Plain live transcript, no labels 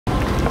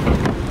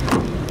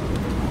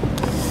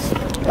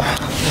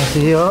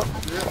안녕하세요.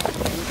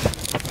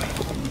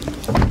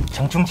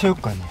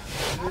 장충체육관이요.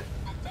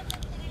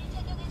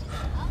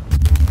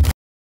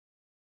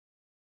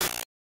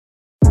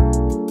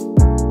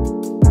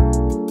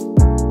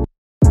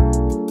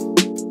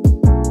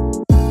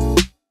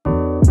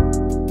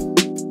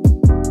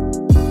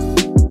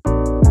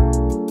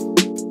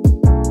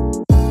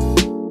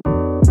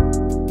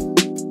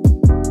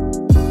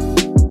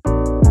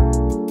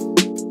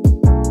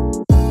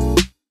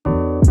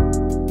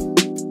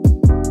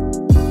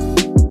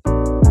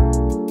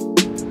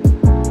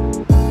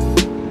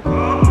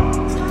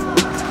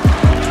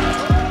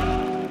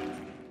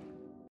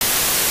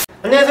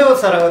 안녕하세요,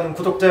 사랑하는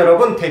구독자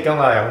여러분,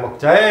 태경아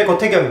양먹자의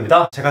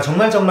고태경입니다. 제가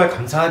정말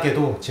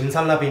감사하게도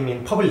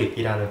짐살라빔인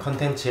퍼블릭이라는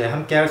컨텐츠에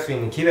함께 할 수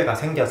있는 기회가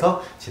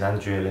생겨서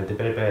지난주에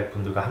레드벨벳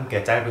분들과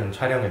함께 짧은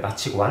촬영을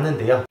마치고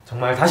왔는데요.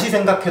 정말 다시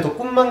생각해도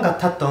꿈만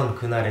같았던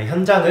그날의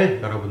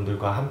현장을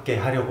여러분들과 함께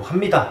하려고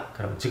합니다.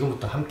 그럼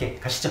지금부터 함께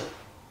가시죠.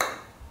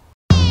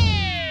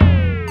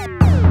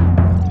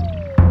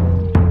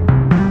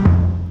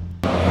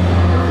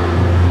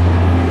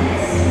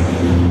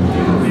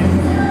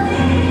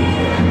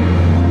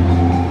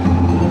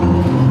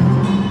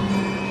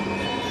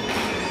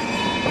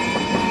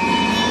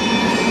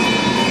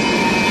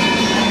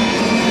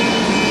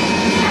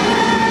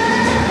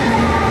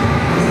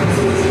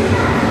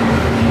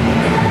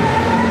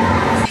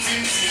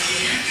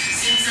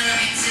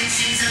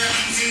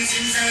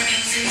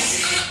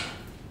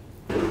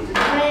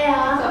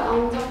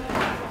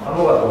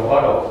 안무가 너무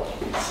어려워.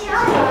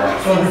 시험이요?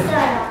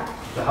 했어요.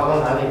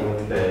 학원 다니고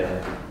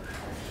있는데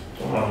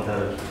조금만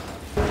기다려줘.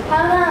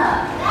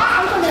 하은아,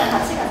 삼촌이랑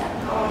같이 가자.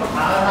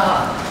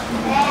 하은아.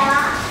 네요.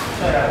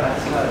 저랑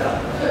같이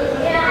가자.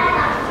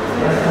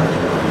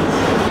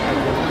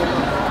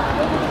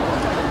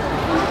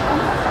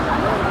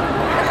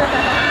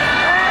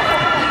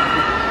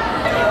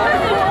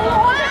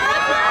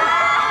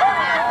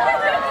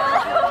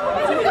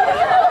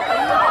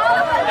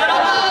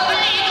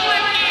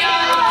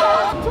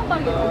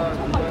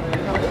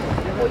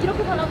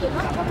 이렇게 가려도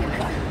되나?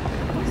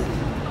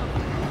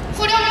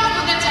 후렴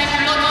부분은 잘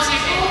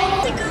불러주시고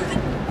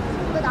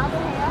이거 나도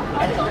해요?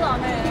 아니, 저도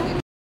안 해요.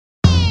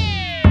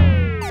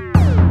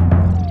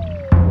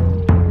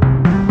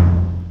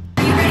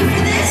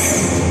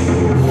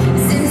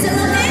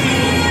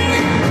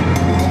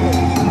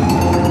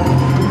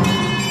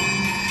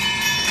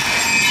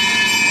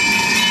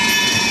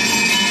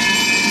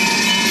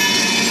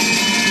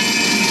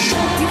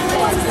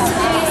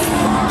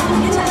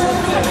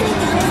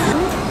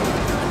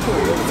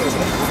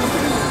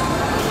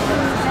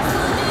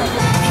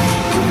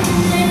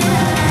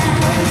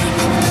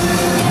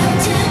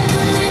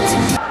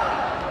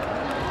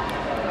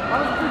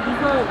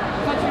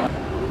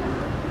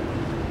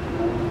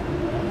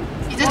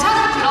 이제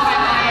촬영 들어갈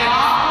거예요.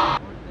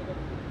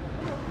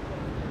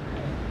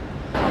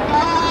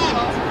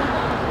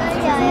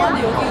 떨려요?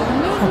 여기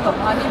음료수가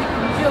반입이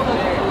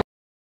금지여가지고.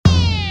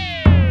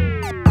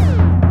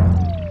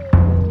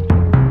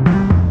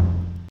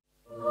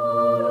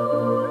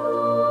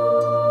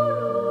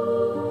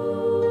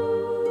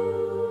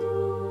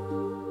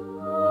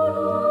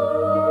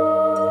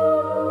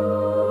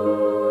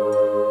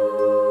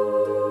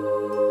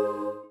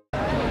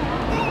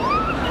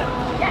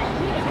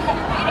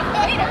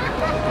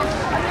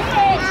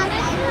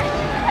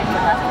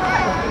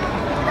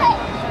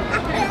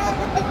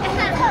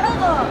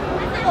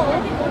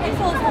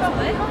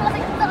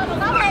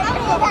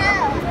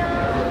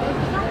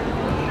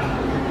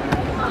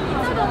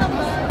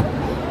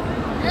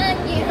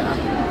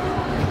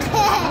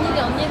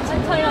 언니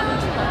진철이라면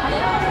좋아?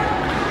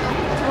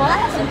 좋아?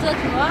 진짜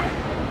좋아?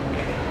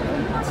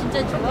 진짜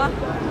좋아?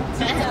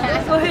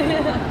 진짜로?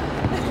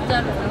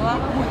 진짜로 좋아?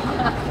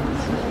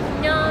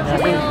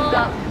 안녕하세요.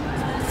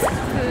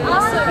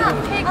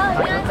 케이크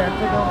안녕하세요.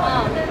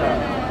 네네네.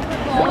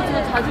 저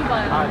자주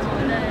봐요.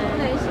 네.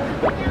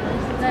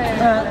 네.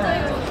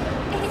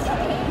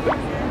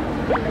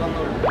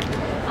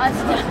 아,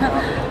 진짜.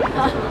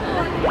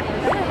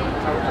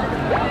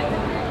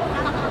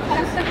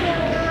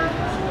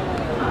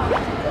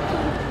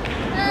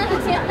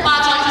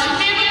 맞아,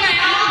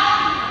 준비해볼까요?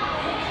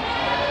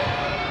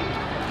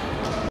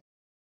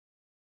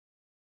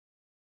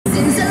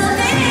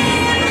 Zimzalabim,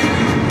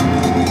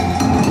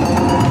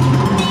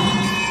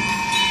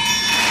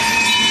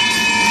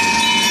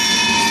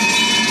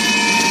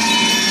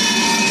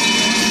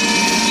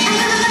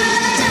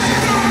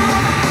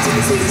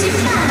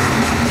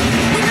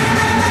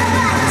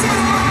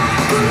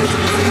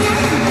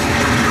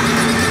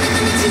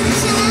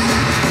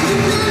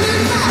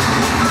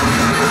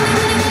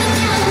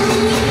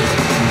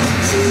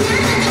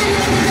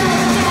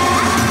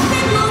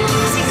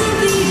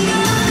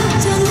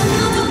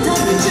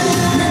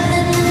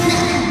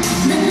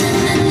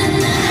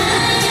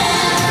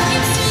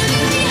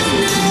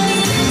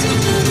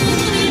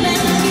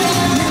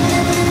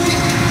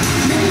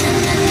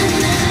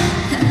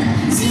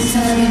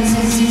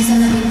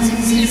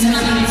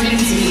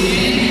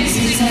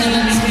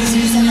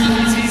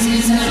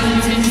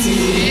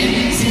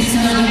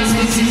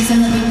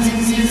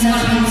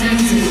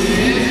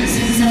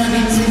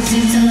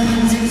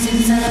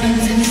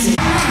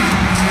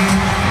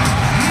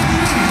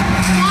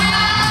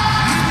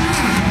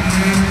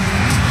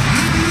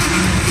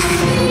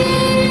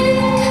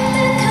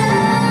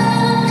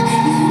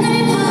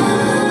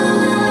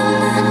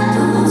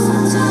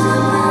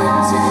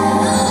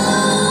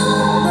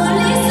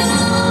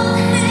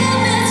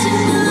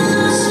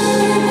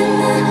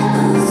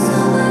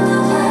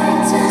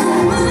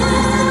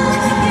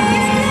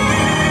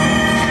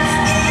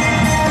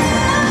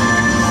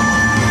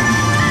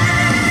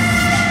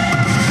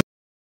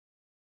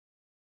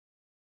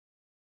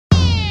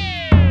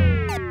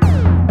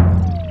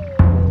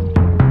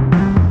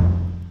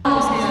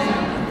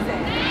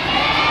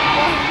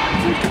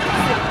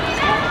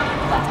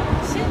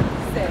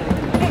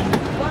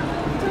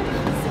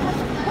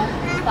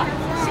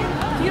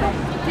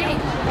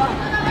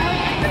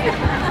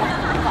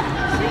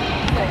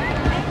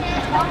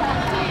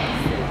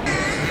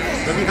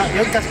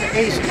 여기까지가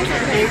A 식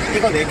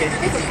이거 4개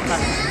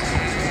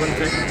두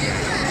번째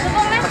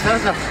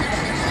잘하자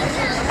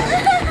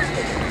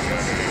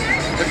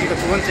여기 이거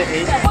두 번째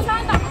A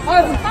잘한다.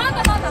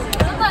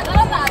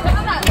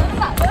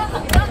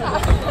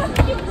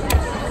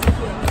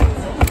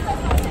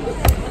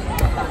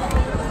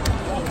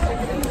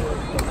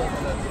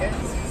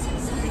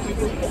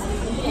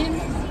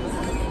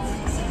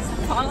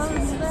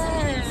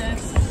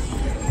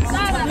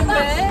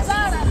 잘한다.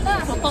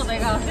 잘한다. 좋다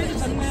내가.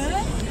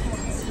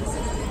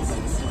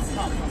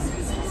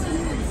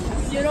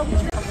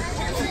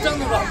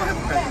 출장으로 한번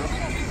해볼까요?